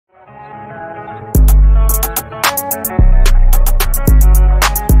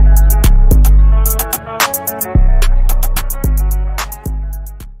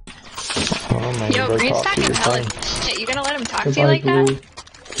talk to you. Fine. Shit, you gonna let him talk to you like that?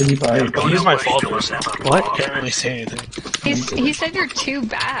 He's my fault. What? I can't really say anything. He said you're too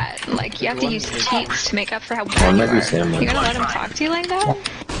bad. Like, you have to use cheats to make up for how bad you are. You're gonna let him talk to you like that?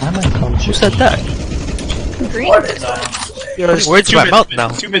 Who said that? Green did that. Words in my mouth now.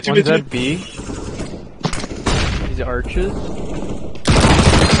 Two mid. One's at B. These arches.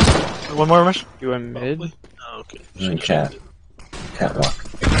 One more rush. You went mid. Oh, okay. Catwalk.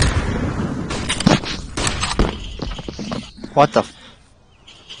 What the f-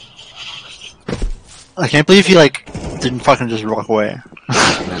 I can't believe he, like, didn't fucking just walk away.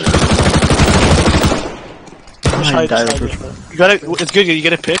 You gotta, it's good, you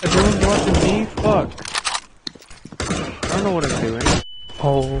get a pick. Everyone's watching me? Fuck. I don't know what I'm doing.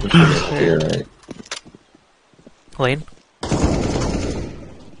 Oh, Right. Lane.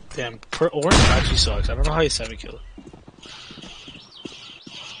 Damn, orange actually sucks. I don't know how you 7 kill it.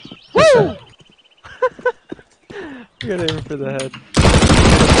 Woo! You gotta aim for the head.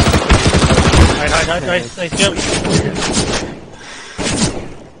 Nice jump.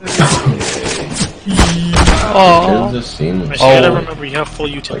 Oh. Just seen I gotta remember you have full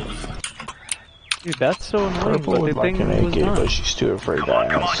utility. Dude, that's so annoying, Purple but would the like thing an was AK, not. but she's too afraid to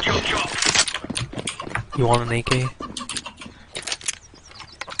ask. You want an AK?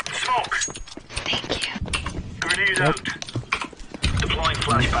 Thank you.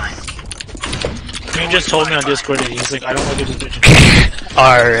 He just told me on Discord that he's like, I don't want to do this bitch.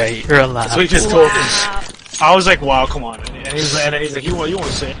 Alright, relax. That's what he just told me. I was like, wow, come on. And he's like, you want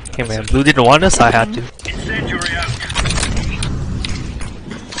to say it? Hey man, Blue didn't want us, I had to.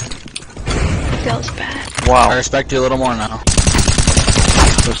 Feels bad. Wow. I respect you a little more now.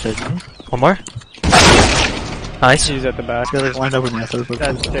 One more? Nice. He's at the back. Like, lined up with me.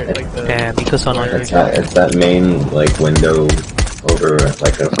 That's there, like the... Damn, Miko's on It's that main, like, window over,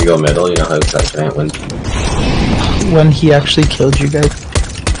 like, if you go middle, you know how it's that giant window? When he actually killed you guys,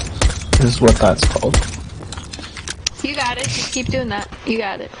 is what that's called. You got it. Just keep doing that. You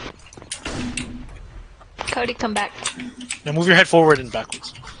got it. Cody, come back. Now move your head forward and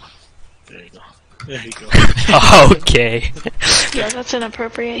backwards. There you go. There you go. Okay. Yeah, that's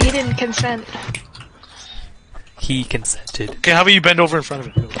inappropriate. He didn't consent. He consented. Okay, how about you bend over in front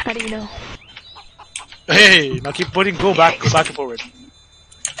of it? How do you know? Hey, now keep putting, go back and forward.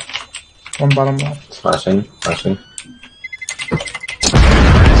 One bottom left. Flashing. You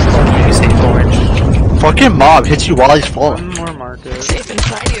say orange. Fucking mob hits you while he's falling. One more marker. Safe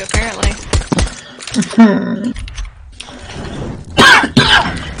inside you, apparently.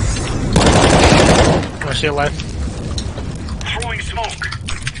 I stay alive.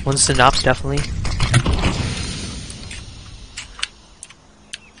 One synopsis, definitely.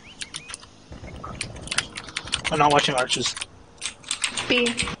 I'm not watching arches. B.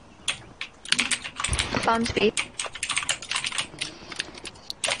 Bombs B.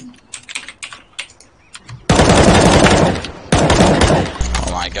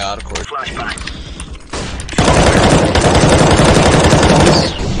 Oh my god, of course.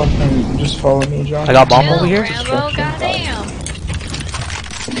 Just follow me, John. I got bomb Chill, over here. Rambo, goddamn.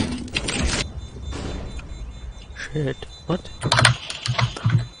 Shit. What?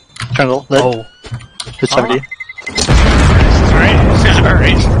 Jungle, lit. Oh. Hit 70.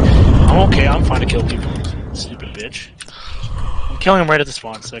 Alright. I'm okay, I'm fine to kill people. Stupid bitch. I'm killing him right at the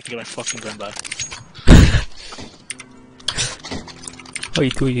spawn so I can get my fucking gun back. Oh,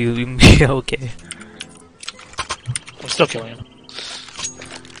 you do you okay. I'm still killing him.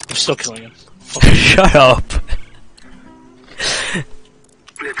 Shut up.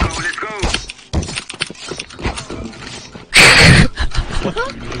 Let's go.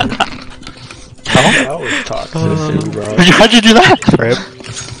 That was toxicity, bro. How'd you do that? Rip.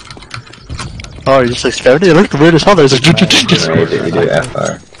 Oh, you just like spammed it? It looked weird as hell. There's like... You do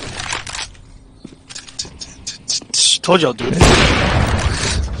FR. Told you I'll do it.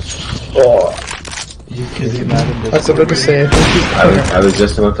 Oh. I was about to say, I was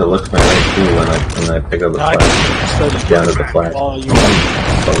just about to look my right too when I pick up the flag. Down at the flag. Oh, you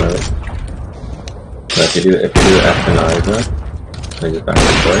But if you do F and I, isn't it? Then just back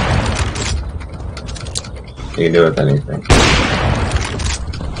this way. You can do it with anything.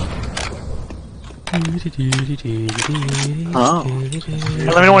 Oh.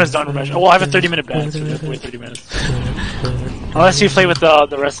 let me know when it's done, Ramesh. Well, I have a 30-minute ban, so you have to wait 30 minutes. Unless you play with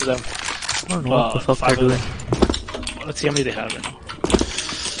the rest of them. I don't know what the fuck they're doing. Let's see how many they have right now.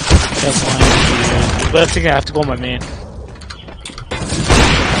 That's fine. But I think I have to go on my main.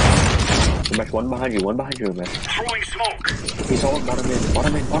 Ramesh, one behind you, Ramesh. Throwing smoke. He's all bottom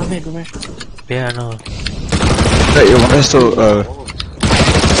mid, Ramesh. Yeah, I know. that you want us to,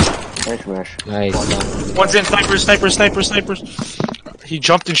 Nice smash. Nice. One's in, snipers. He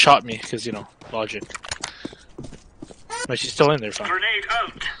jumped and shot me, because, you know, logic. But she's still in there, fine. Grenade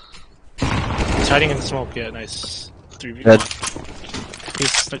out. He's hiding in the smoke, yeah, nice. 3v1. Red.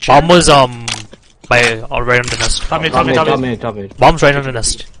 He's the Bomb was by right on the nest. Top mid. Bomb's right on the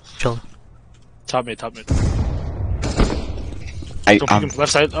nest. Chill. Top mid. Don't Don't pick him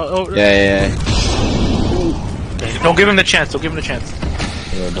left side. Yeah. Don't give him the chance.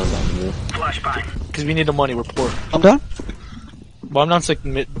 Flashbang. Because we need the money, we're poor. I'm done. Bomb down's like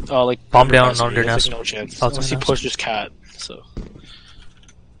mid, Bomb down pass me, under there's, nest. like, no chance. Outside Unless he nest. pushes cat, so.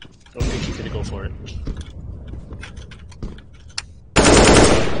 Don't think he's gonna go for it.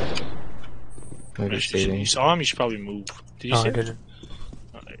 You saw him, you should probably move. Did you No, see I him? didn't.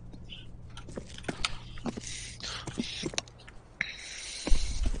 Alright.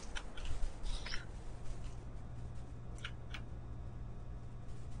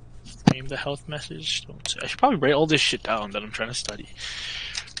 Name the health message. Don't say. I should probably write all this shit down that I'm trying to study.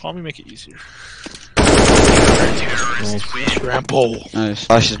 Probably make it easier. Nice. Rambo. Nice.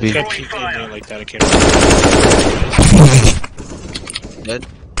 Flash is B. This guy peeked in there like that. I can't. Dead.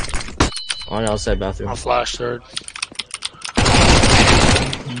 On outside bathroom. I'll flash third.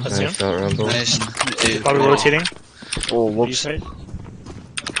 That's him. Nice shot, Rumble. Nice. Probably rotating. Oh, B whoops. side.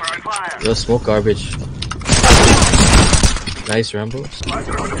 Throwing fire. Yo, smoke garbage. Nice, Rumble.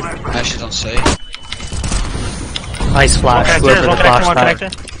 Actually, don't say. Nice flash. Whoever the flash One that.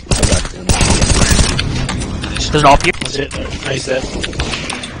 connector. There's an op here. That's it. Nice dead.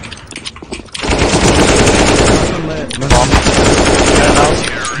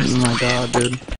 Oh my god, dude.